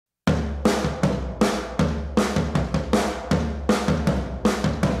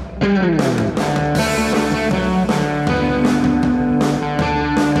Hello,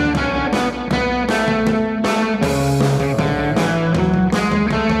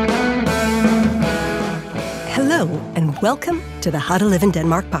 and welcome to the How to Live in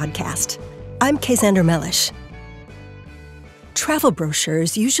Denmark podcast. I'm Kaysander Mellish. Travel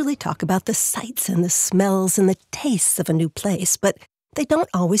brochures usually talk about the sights and the smells and the tastes of a new place, but they don't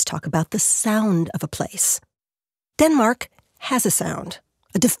always talk about the sound of a place. Denmark has a sound,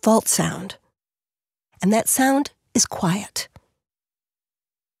 a default sound, and that sound is quiet.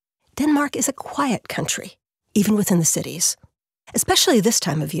 Denmark is a quiet country, even within the cities, especially this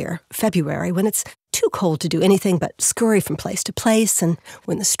time of year, February, when it's too cold to do anything but scurry from place to place, and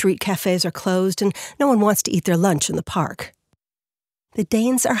when the street cafés are closed and no one wants to eat their lunch in the park. The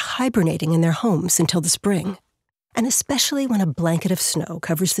Danes are hibernating in their homes until the spring, and especially when a blanket of snow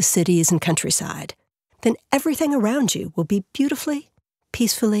covers the cities and countryside, then everything around you will be beautifully,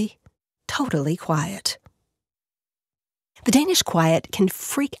 peacefully, totally quiet. The Danish quiet can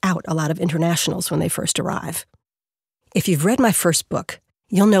freak out a lot of internationals when they first arrive. If you've read my first book,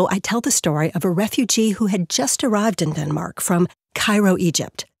 you'll know I tell the story of a refugee who had just arrived in Denmark from Cairo,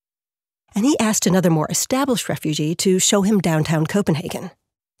 Egypt. And he asked another more established refugee to show him downtown Copenhagen.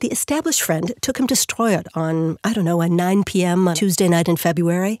 The established friend took him to Strøget on, a 9 p.m. on Tuesday night in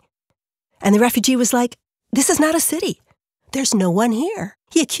February. And the refugee was like, "This is not a city. There's no one here."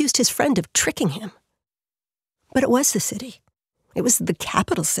 He accused his friend of tricking him. But it was the city. It was the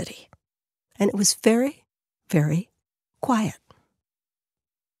capital city. And it was very, very quiet.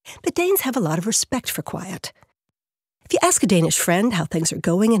 The Danes have a lot of respect for quiet. If you ask a Danish friend how things are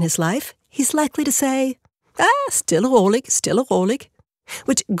going in his life, he's likely to say, stille roligt,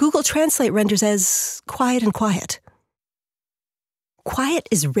 which Google Translate renders as quiet and quiet. Quiet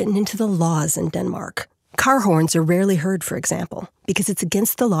is written into the laws in Denmark. Car horns are rarely heard, for example, because it's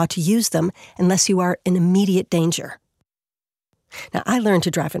against the law to use them unless you are in immediate danger. Now, I learned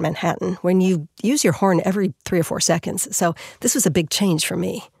to drive in Manhattan when you use your horn every 3 or 4 seconds, so this was a big change for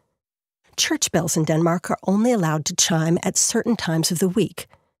me. Church bells in Denmark are only allowed to chime at certain times of the week.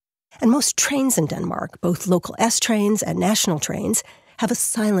 And most trains in Denmark, both local S trains and national trains, have a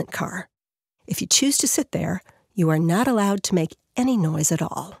silent car. If you choose to sit there, you are not allowed to make any noise at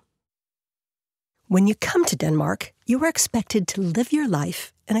all. When you come to Denmark, you are expected to live your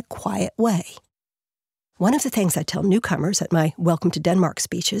life in a quiet way. One of the things I tell newcomers at my Welcome to Denmark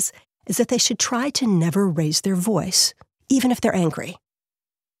speeches is that they should try to never raise their voice, even if they're angry.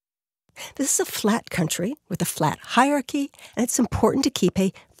 This is a flat country with a flat hierarchy, and it's important to keep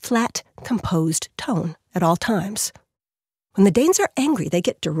a flat, composed tone at all times. When the Danes are angry, they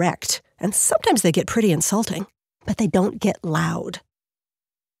get direct, and sometimes they get pretty insulting, but they don't get loud.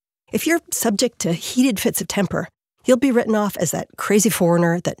 If you're subject to heated fits of temper, you'll be written off as that crazy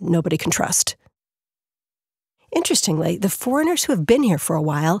foreigner that nobody can trust. Interestingly, the foreigners who have been here for a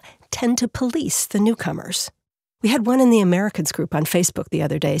while tend to police the newcomers. We had one in the Americans group on Facebook the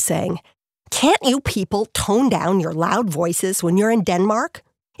other day saying, "Can't you people tone down your loud voices when you're in Denmark?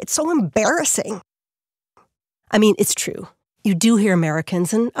 It's so embarrassing." I mean, it's true. You do hear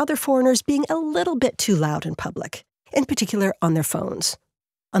Americans and other foreigners being a little bit too loud in public, in particular on their phones.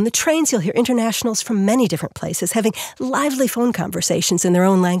 On the trains, you'll hear internationals from many different places having lively phone conversations in their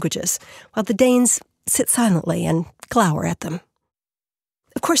own languages, while the Danes sit silently and glower at them.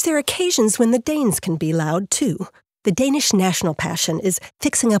 Of course, there are occasions when the Danes can be loud, too. The Danish national passion is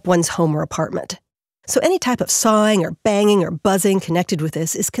fixing up one's home or apartment. So any type of sawing or banging or buzzing connected with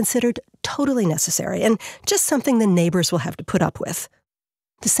this is considered totally necessary and just something the neighbors will have to put up with.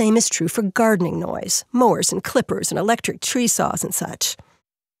 The same is true for gardening noise, mowers and clippers and electric tree saws and such.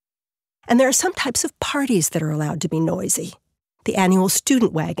 And there are some types of parties that are allowed to be noisy. The annual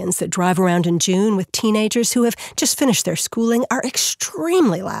student wagons that drive around in June with teenagers who have just finished their schooling are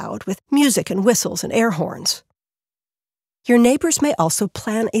extremely loud with music and whistles and air horns. Your neighbors may also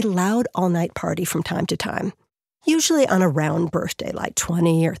plan a loud all-night party from time to time, usually on a round birthday like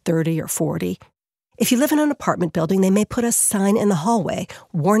 20 or 30 or 40. If you live in an apartment building, they may put a sign in the hallway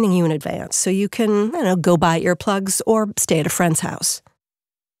warning you in advance so you can, go buy earplugs or stay at a friend's house.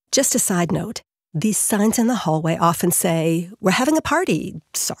 Just a side note, these signs in the hallway often say, "We're having a party.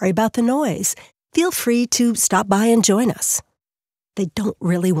 Sorry about the noise. Feel free to stop by and join us." They don't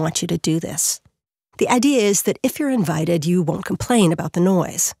really want you to do this. The idea is that if you're invited, you won't complain about the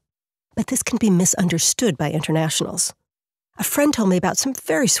noise. But this can be misunderstood by internationals. A friend told me about some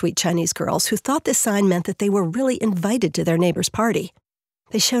very sweet Chinese girls who thought this sign meant that they were really invited to their neighbor's party.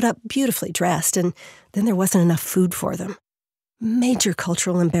 They showed up beautifully dressed, and then there wasn't enough food for them. Major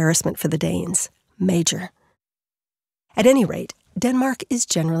cultural embarrassment for the Danes. Major. At any rate, Denmark is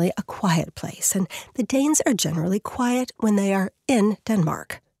generally a quiet place, and the Danes are generally quiet when they are in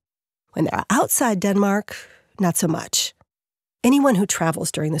Denmark. When they're outside Denmark, not so much. Anyone who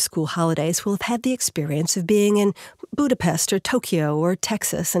travels during the school holidays will have had the experience of being in Budapest or Tokyo or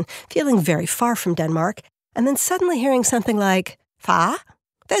Texas and feeling very far from Denmark, and then suddenly hearing something like, "Far,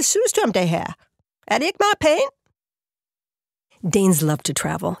 there's sygstrøm det her. Er det ikke meget pænt?" Danes love to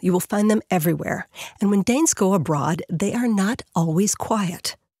travel. You will find them everywhere. And when Danes go abroad, they are not always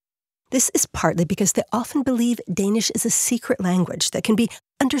quiet. This is partly because they often believe Danish is a secret language that can be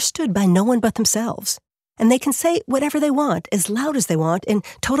understood by no one but themselves. And they can say whatever they want, as loud as they want, in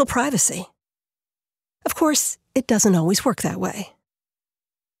total privacy. Of course, it doesn't always work that way.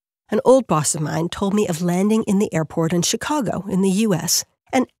 An old boss of mine told me of landing in the airport in Chicago in the U.S.,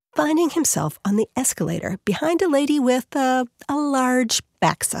 and finding himself on the escalator behind a lady with a large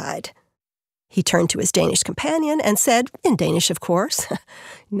backside. He turned to his Danish companion and said, in Danish of course,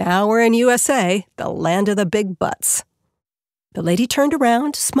 "Now we're in USA, the land of the big butts." The lady turned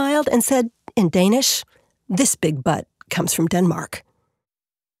around, smiled, and said, in Danish, "This big butt comes from Denmark."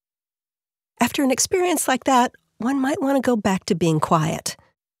 After an experience like that, one might want to go back to being quiet.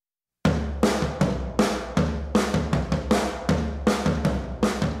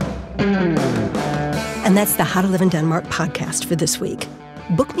 And that's the How to Live in Denmark podcast for this week.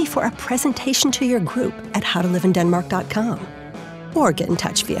 Book me for a presentation to your group at howtoliveindenmark.com. Or get in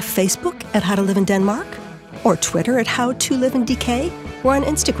touch via Facebook at How to Live in Denmark, or Twitter at How to Live in DK, or on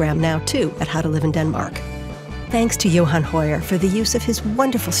Instagram now too at How to Live in Denmark. Thanks to Johan Hoyer for the use of his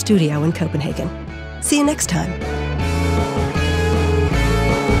wonderful studio in Copenhagen. See you next time.